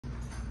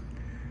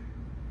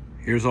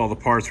Here's all the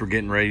parts we're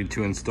getting ready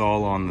to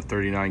install on the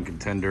 39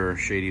 Contender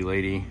Shady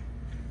Lady.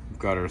 We've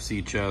got our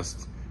sea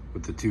chest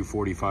with the two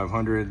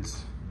 4500s.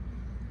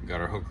 We've got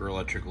our Hooker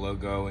Electric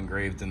logo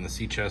engraved in the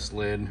sea chest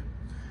lid.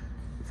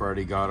 We've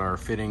already got our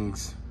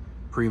fittings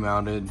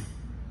pre-mounted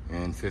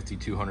and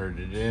 5200'd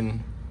it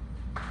in.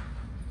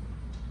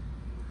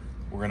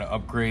 We're gonna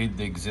upgrade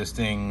the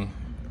existing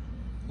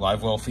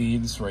live well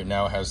feeds. Right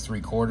now it has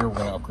 3/4. We're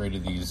gonna upgrade to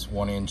these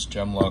 1-inch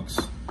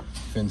Gemlux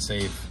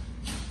fin-safe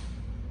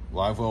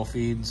live well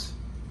feeds.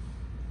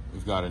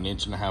 We've got an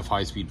 1.5 inch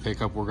high-speed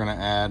pickup we're gonna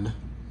add.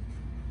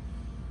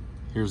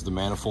 Here's the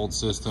manifold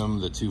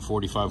system. The two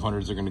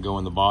 4500s are gonna go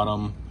in the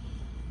bottom.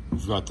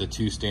 We've got the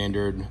two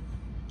standard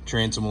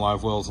transom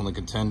live wells on the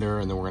Contender,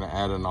 and then we're gonna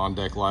add an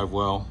on-deck live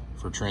well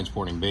for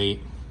transporting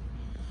bait.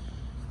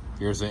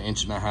 Here's an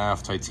 1.5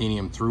 inch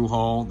titanium through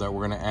hull that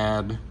we're gonna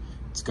add.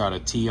 It's got a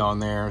T on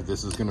there.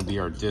 This is gonna be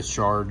our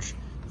discharge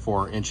for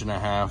our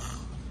 1.5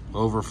 inch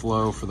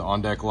overflow for the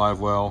on-deck live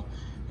well.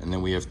 And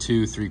then we have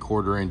two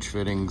 3/4 inch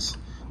fittings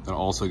that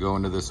also go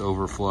into this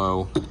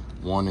overflow.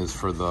 One is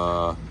for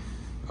the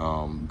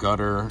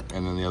gutter,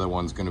 and then the other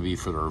one's gonna be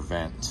for our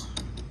vent.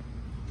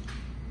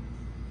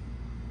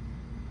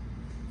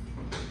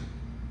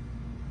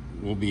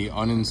 We'll be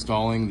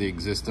uninstalling the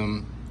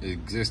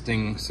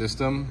existing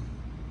system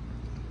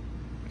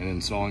and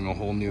installing a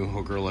whole new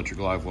Hooker Electric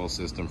live well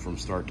system from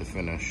start to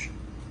finish.